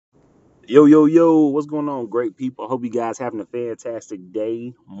Yo, yo, yo, what's going on, great people? I hope you guys having a fantastic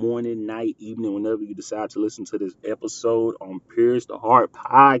day, morning, night, evening, whenever you decide to listen to this episode on Pierce the Heart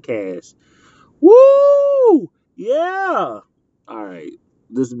Podcast. Woo! Yeah! All right,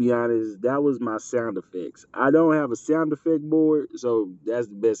 just to be honest, that was my sound effects. I don't have a sound effect board, so that's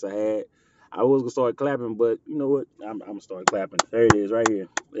the best I had. I was gonna start clapping, but you know what? I'm gonna start clapping. There it is, right here.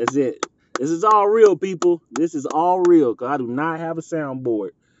 That's it. This is all real, people. This is all real, because I do not have a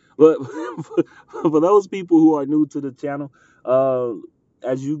soundboard. But for those people who are new to the channel, uh,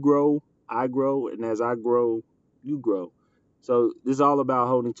 as you grow, I grow, and as I grow, you grow. So this is all about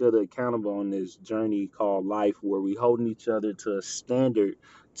holding each other accountable on this journey called life, where we holding each other to a standard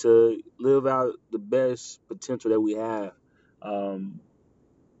to live out the best potential that we have. Um,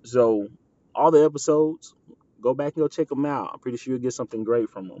 so all the episodes, go back and go check them out. I'm pretty sure you'll get something great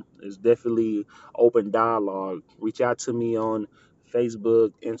from them. It's definitely open dialogue. Reach out to me on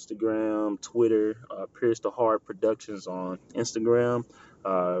Facebook, Instagram, Twitter, Pierce the Heart Productions on Instagram,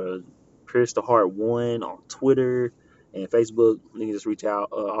 uh, Pierce the Heart One on Twitter and Facebook. You can just reach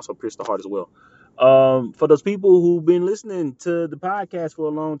out. Also, Pierce the Heart as well. For those people who've been listening to the podcast for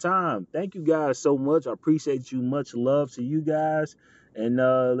a long time, thank you guys so much. I appreciate you. Much love to you guys, and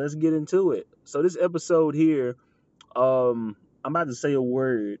let's get into it. So this episode here, I'm about to say a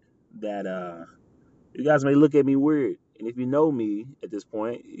word that you guys may look at me weird, and if you know me at this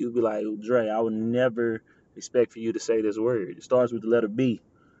point, you'll be like, Dre, I would never expect for you to say this word. It starts with the letter B.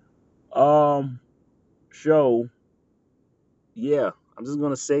 Um, show, yeah, I'm just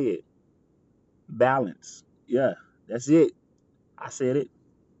gonna say it. Balance. Yeah, that's it. I said it.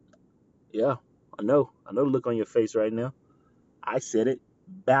 Yeah, I know. I know the look on your face right now. I said it.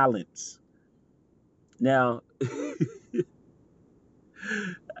 Balance. Now,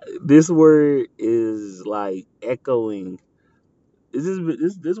 this word is like echoing.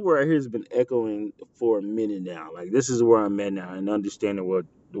 This word right here has been echoing for a minute now. Like this is where I'm at now and understanding what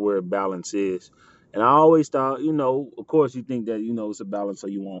the word balance is. And I always thought, of course you think that it's a balance so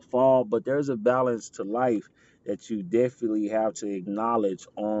you won't fall, but there's a balance to life that you definitely have to acknowledge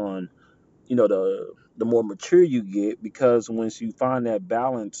on the more mature you get, because once you find that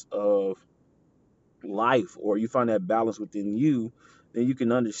balance of life, or you find that balance within you, then you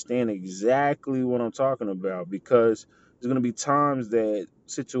can understand exactly what I'm talking about, because there's going to be times that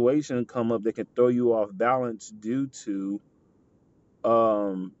situations come up that can throw you off balance due to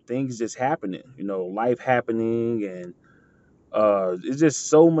things just happening, life happening, and it's just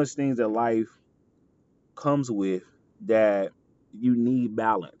so much things that life comes with that you need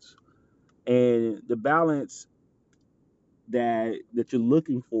balance. And the balance that you're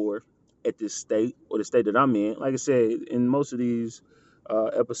looking for at this state, or the state that I'm in. Like I said, in most of these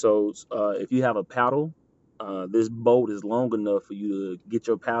episodes, if you have a paddle, this boat is long enough for you to get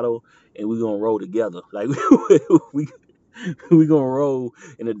your paddle, and we're gonna row together. Like we we gonna row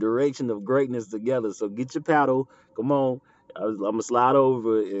in the direction of greatness together. So get your paddle. Come on, I'm gonna slide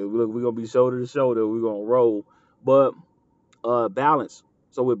over, and we're gonna be shoulder to shoulder. We're gonna roll, but balance.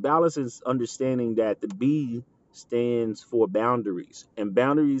 So with balance is understanding that the B stands for boundaries, and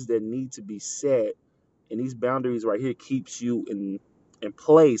boundaries that need to be set. And these boundaries right here keeps you in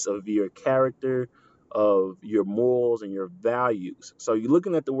place of your character, of your morals and your values. So you're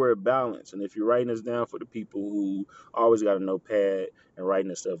looking at the word balance, and if you're writing this down, for the people who always got a notepad and writing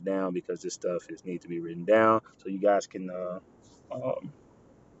this stuff down, because this stuff is need to be written down so you guys can um,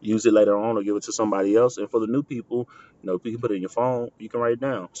 use it later on or give it to somebody else. And for the new people, you can put it in your phone, you can write it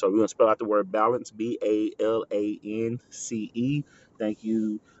down. So we're gonna spell out the word balance, BALANCE. Thank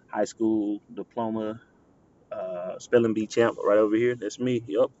you, high school diploma, spelling bee champ, right over here. That's me.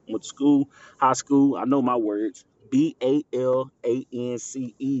 Yep, went to school, high school. I know my words. BALANCE,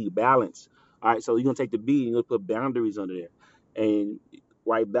 balance. All right, so you're gonna take the B and you're gonna put boundaries under there, and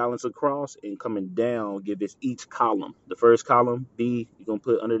write balance across, and coming down, give this each column. The first column, B, you're gonna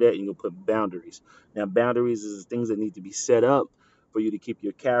put under that, and you're gonna put boundaries. Now, boundaries is things that need to be set up for you to keep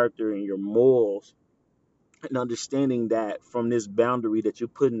your character and your morals, and understanding that from this boundary that you're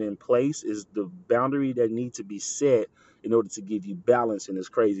putting in place is the boundary that needs to be set in order to give you balance in this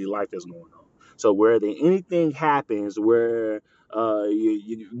crazy life that's going on. So where anything happens where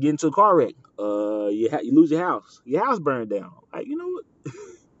you get into a car wreck, you lose your house burned down. Like, you know what?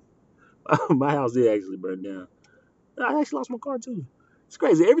 My house did actually burn down. I actually lost my car too. It's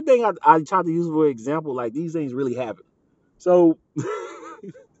crazy. Everything I try to use for example, like these things really happen. So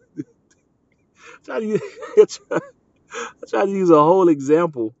try to use, I try to use a whole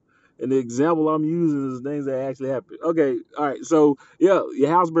example, and the example I'm using is things that actually happen. Okay, all right. So yeah,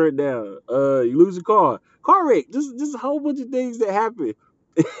 your house burned down. You lose your car wreck. Just a whole bunch of things that happen.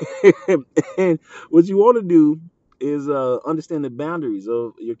 And what you want to do is understand the boundaries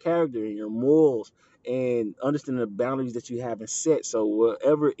of your character and your morals, and understand the boundaries that you haven't set. So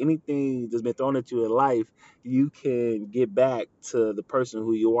whatever anything that's been thrown at you in life, you can get back to the person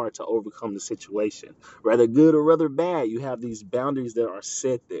who you are to overcome the situation, rather good or rather bad. You have these boundaries that are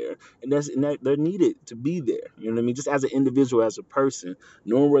set there, and that they're needed to be there. You know what I mean? Just as an individual, as a person,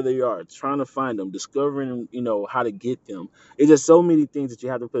 knowing where they are, trying to find them, discovering how to get them. It's just so many things that you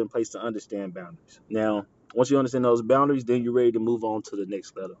have to put in place to understand boundaries. Now, once you understand those boundaries, then you're ready to move on to the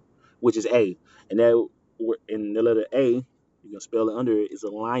next letter, which is A. And that in the letter A, you can spell it under it, is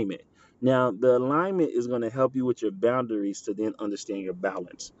alignment. Now, the alignment is going to help you with your boundaries to then understand your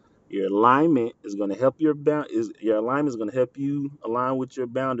balance. Your alignment is going to help your alignment is going to help you align with your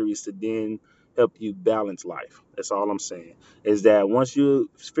boundaries to then help you balance life. That's all I'm saying. Is that once you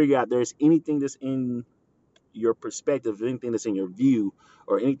figure out there's anything that's in your perspective, anything that's in your view,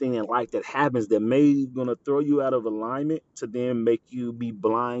 or anything in life that happens that may gonna throw you out of alignment to then make you be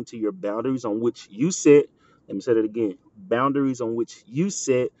blind to your boundaries on which you set. Let me say that again: boundaries on which you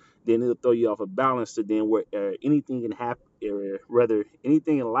set. Then it'll throw you off of balance to then where anything can happen, or rather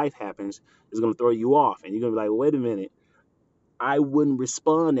anything in life happens is gonna throw you off, and you're gonna be like, wait a minute. I wouldn't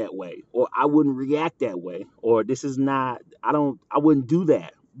respond that way, or I wouldn't react that way, or this is not, I wouldn't do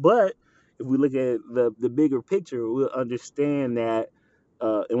that. But if we look at the bigger picture, we'll understand that,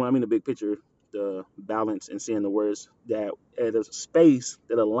 and when I mean the big picture, the balance and seeing the words that at a space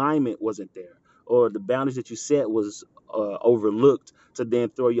that alignment wasn't there, or the boundaries that you set was overlooked to then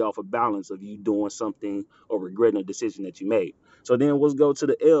throw you off a balance of you doing something or regretting a decision that you made. So then let's go to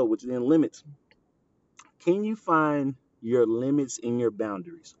the L, which then limits. Can you find your limits in your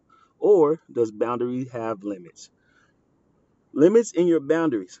boundaries? Or does boundary have limits? Limits in your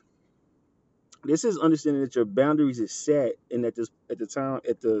boundaries. This is understanding that your boundaries is set, and at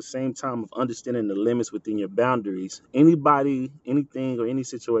the same time of understanding the limits within your boundaries. Anybody, anything, or any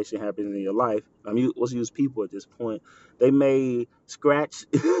situation happens in your life. I mean, let's use people at this point. They may scratch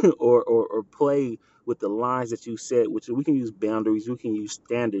or play with the lines that you set, which we can use boundaries, we can use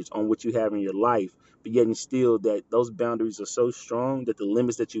standards on what you have in your life, but yet and still that those boundaries are so strong that the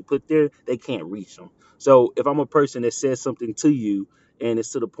limits that you put there, they can't reach them. So if I'm a person that says something to you, and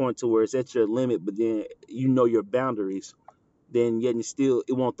it's to the point to where it's at your limit, but then you know your boundaries, then yet and still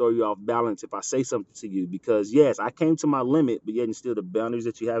it won't throw you off balance if I say something to you, because yes, I came to my limit, but yet and still the boundaries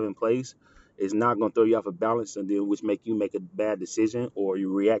that you have in place is not going to throw you off a balance, and then which make you make a bad decision or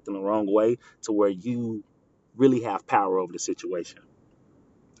you react in the wrong way to where you really have power over the situation.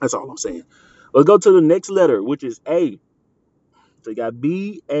 That's all I'm saying. Let's go to the next letter, which is A. So you got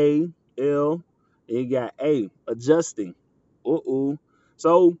B-A-L, and you got A, adjusting. Uh-oh.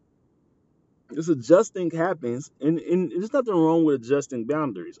 So this adjusting happens, and there's nothing wrong with adjusting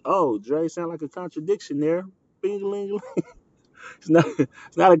boundaries. Oh, Dre, sound like a contradiction there. Bing, ling, ling. It's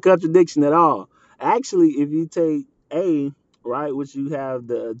not a contradiction at all. Actually, if you take A, right, which you have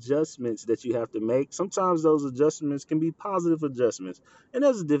the adjustments that you have to make, sometimes those adjustments can be positive adjustments. And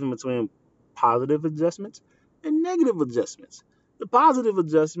there's a difference between positive adjustments and negative adjustments. The positive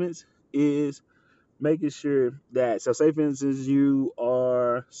adjustments is making sure that, so say for instance you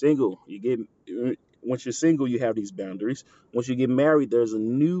are single, you get, once you're single you have these boundaries. Once you get married, there's a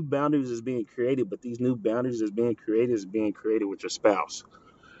new boundaries that's being created, but these new boundaries that's being created with your spouse.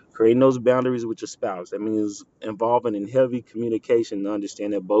 Creating those boundaries with your spouse, that means involving in heavy communication to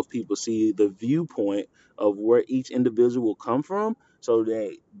understand that both people see the viewpoint of where each individual will come from, so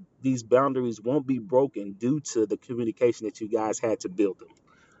that these boundaries won't be broken due to the communication that you guys had to build them.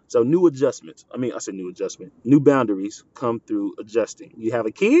 So new adjustments. I mean, I said new adjustment. New boundaries come through adjusting. You have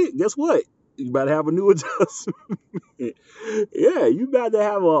a kid, guess what? You about to have a new adjustment. Yeah, you about to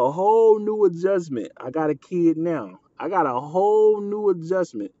have a whole new adjustment. I got a kid now. I got a whole new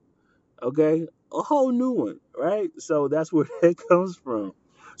adjustment. Okay, a whole new one, right? So that's where that comes from.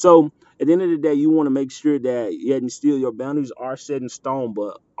 So at the end of the day, you want to make sure that yet and still your boundaries are set in stone,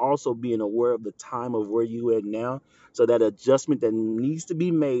 but also being aware of the time of where you at now, so that adjustment that needs to be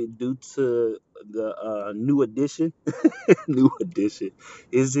made due to the new addition, new addition,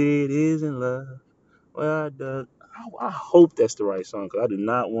 is it isn't love. Well, I hope that's the right song, because I do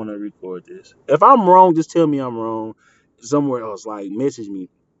not want to record this. If I'm wrong, just tell me I'm wrong. Somewhere else, like message me.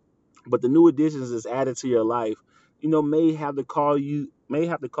 But the new additions that's added to your life, may have to cause you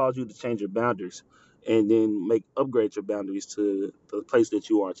to change your boundaries, and then make upgrade your boundaries to the place that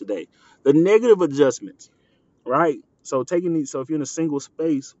you are today. The negative adjustments, right? So if you're in a single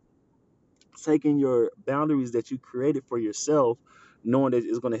space, taking your boundaries that you created for yourself, knowing that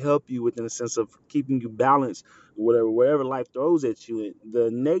it's going to help you within the sense of keeping you balanced, whatever life throws at you. And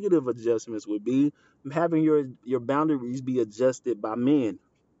the negative adjustments would be having your boundaries be adjusted by men.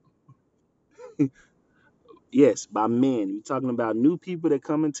 Yes, by men. We're talking about new people that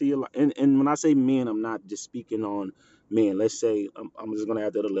come into your life. And when I say men, I'm not just speaking on men. Let's say I'm just going to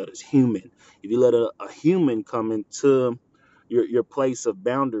add the other letters, human. If you let a human come into your place of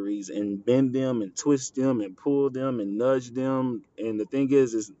boundaries and bend them and twist them and pull them and nudge them, and the thing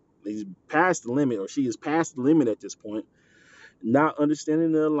is he's past the limit, or she is past the limit at this point, not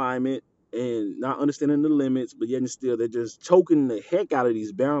understanding the alignment and not understanding the limits, but yet and still they're just choking the heck out of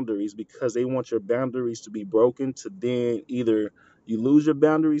these boundaries because they want your boundaries to be broken, to then either you lose your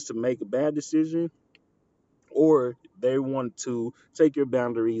boundaries to make a bad decision, or they want to take your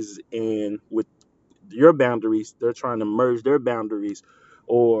boundaries and with your boundaries, they're trying to merge their boundaries,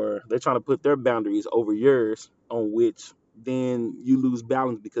 or they're trying to put their boundaries over yours, on which then you lose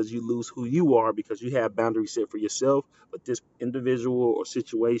balance because you lose who you are because you have boundaries set for yourself. But this individual or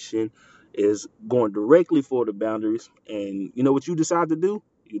situation is going directly for the boundaries. And you know what you decide to do?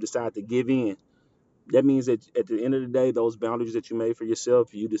 You decide to give in. That means that at the end of the day, those boundaries that you made for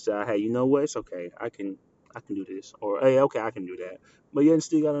yourself, you decide, hey, you know what? It's okay. I can do this. Or hey, okay, I can do that. But you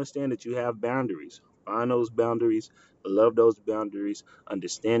still gotta understand that you have boundaries. Find those boundaries, love those boundaries,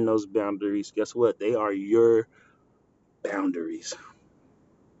 understand those boundaries. Guess what? They are your boundaries.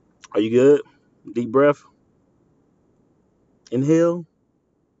 Are you good? Deep breath. Inhale,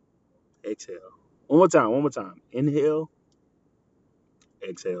 exhale. One more time, one more time. Inhale,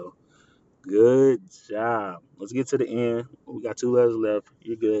 exhale. Good job. Let's get to the end. We got two letters left.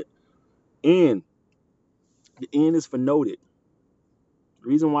 You're good. N. The N is for noted. The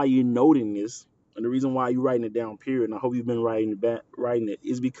reason why you're noting this, and the reason why you're writing it down, period, and I hope you've been writing it,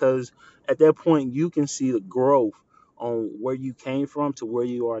 is because at that point you can see the growth on where you came from to where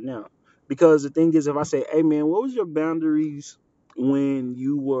you are now. Because the thing is, if I say, "Hey man, what was your boundaries when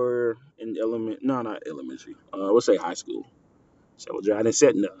you were in not elementary, let's say high school." So I didn't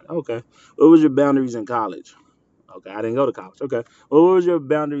set none. Okay. What was your boundaries in college? Okay, I didn't go to college. Okay. Well, what was your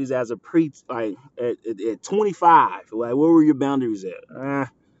boundaries as a like at 25? Like, where were your boundaries at?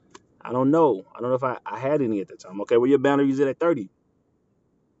 I don't know. I don't know if I had any at the time. Okay, where your boundaries at 30?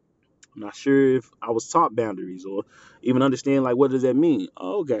 I'm not sure if I was taught boundaries or even understand like what does that mean.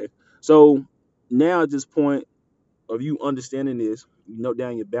 Oh, okay. So now at this point of you understanding this, you note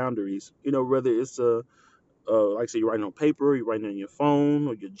down your boundaries. Whether it's like I said, you're writing on paper, you're writing on your phone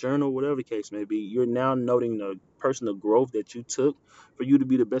or your journal, whatever the case may be, you're now noting the personal growth that you took for you to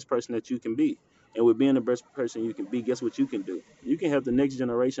be the best person that you can be. And with being the best person you can be, guess what you can do? You can help the next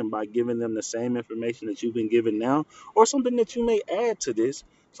generation by giving them the same information that you've been given now, or something that you may add to this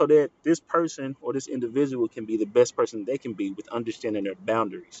so that this person or this individual can be the best person they can be with understanding their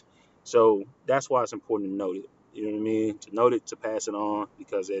boundaries. So that's why it's important to note it. You know what I mean? To note it, to pass it on,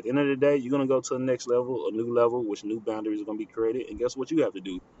 because at the end of the day, you're gonna go to the next level, a new level, which new boundaries are gonna be created. And guess what you have to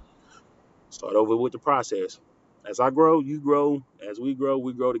do? Start over with the process. As I grow, you grow. As we grow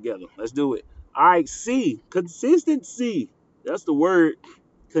together. Let's do it. All right, C, consistency. That's the word.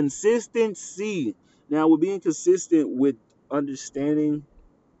 Consistency. Now, we're being consistent with understanding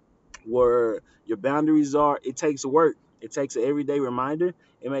where your boundaries are. It takes work. It takes an everyday reminder.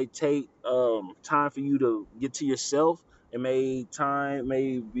 It may take time for you to get to yourself. It may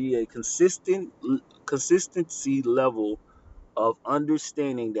be a consistency level of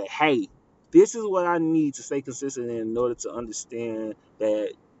understanding that, hey, this is what I need to stay consistent in order to understand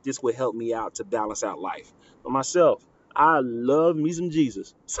that this would help me out to balance out life. For myself, I love me some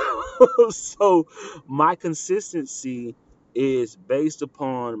Jesus. So my consistency is based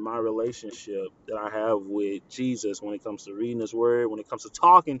upon my relationship that I have with Jesus when it comes to reading his word, when it comes to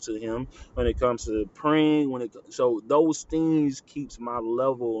talking to him, when it comes to praying, so those things keeps my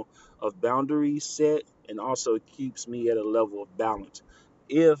level of boundaries set and also keeps me at a level of balance.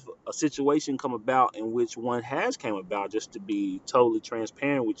 If a situation come about in which one has came about, just to be totally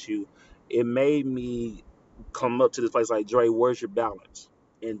transparent with you, it made me come up to this place like, Dre, where's your balance?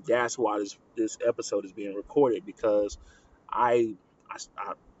 And that's why this episode is being recorded, because I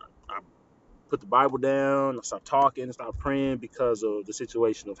I, I put the Bible down, I stopped talking, I stopped praying because of the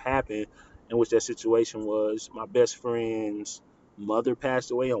situation of happened, in which that situation was my best friend's mother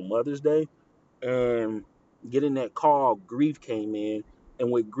passed away on Mother's Day, and getting that call, grief came in,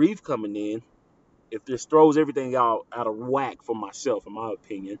 and with grief coming in, if this throws everything out of whack for myself, in my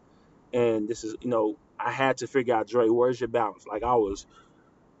opinion, and this is I had to figure out, Dre, where's your balance? Like I was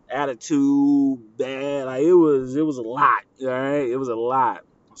attitude bad. Like it was a lot. All right, it was a lot.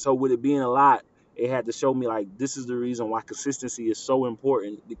 So with it being a lot, it had to show me like this is the reason why consistency is so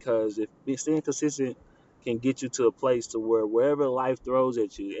important, because if staying consistent can get you to a place to where wherever life throws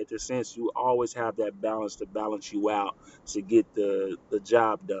at you, at the sense you always have that balance to balance you out to get the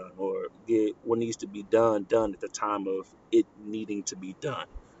job done or get what needs to be done at the time of it needing to be done.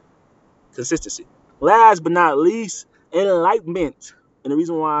 Consistency. Last but not least, enlightenment. And the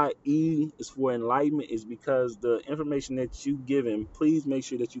reason why E is for enlightenment is because the information that you give him, please make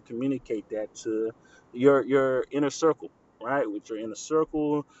sure that you communicate that to your inner circle, right? With your inner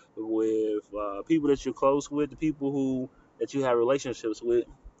circle, with people that you're close with, the people who that you have relationships with,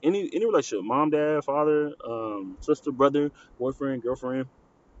 any relationship, mom, dad, father, sister, brother, boyfriend, girlfriend,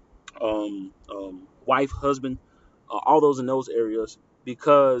 wife, husband, all those in those areas,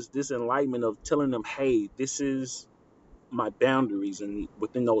 because this enlightenment of telling them, hey, this is my boundaries, and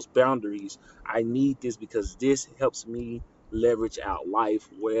within those boundaries, I need this because this helps me leverage out life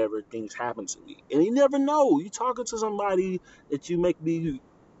wherever things happen to me. And you never know, you talking to somebody that you make be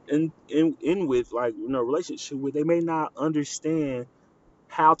in with, like, relationship with, they may not understand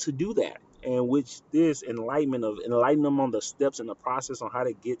how to do that. And which this enlightenment of enlightening them on the steps and the process on how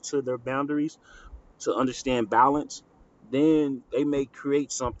to get to their boundaries, to understand balance, then they may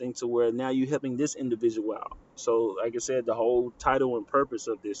create something to where now you're helping this individual out. So, like I said, the whole title and purpose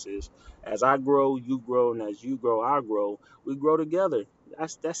of this is, as I grow, you grow, and as you grow, I grow. We grow together.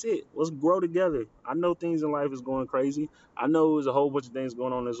 That's it. Let's grow together. I know things in life is going crazy. I know there's a whole bunch of things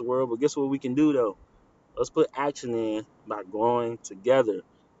going on in this world, but guess what we can do though? Let's put action in by growing together.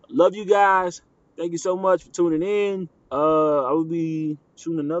 Love you guys. Thank you so much for tuning in. I will be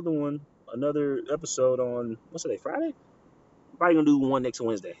shooting another episode on, what's today, Friday? Probably gonna do one next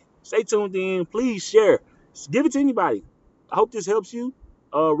Wednesday. Stay tuned in. Please share. Give it to anybody. I hope this helps you.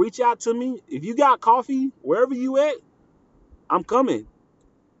 Reach out to me. If you got coffee, wherever you at, I'm coming.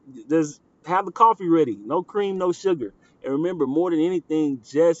 Just have the coffee ready. No cream, no sugar. And remember, more than anything,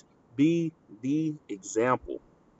 just be the example.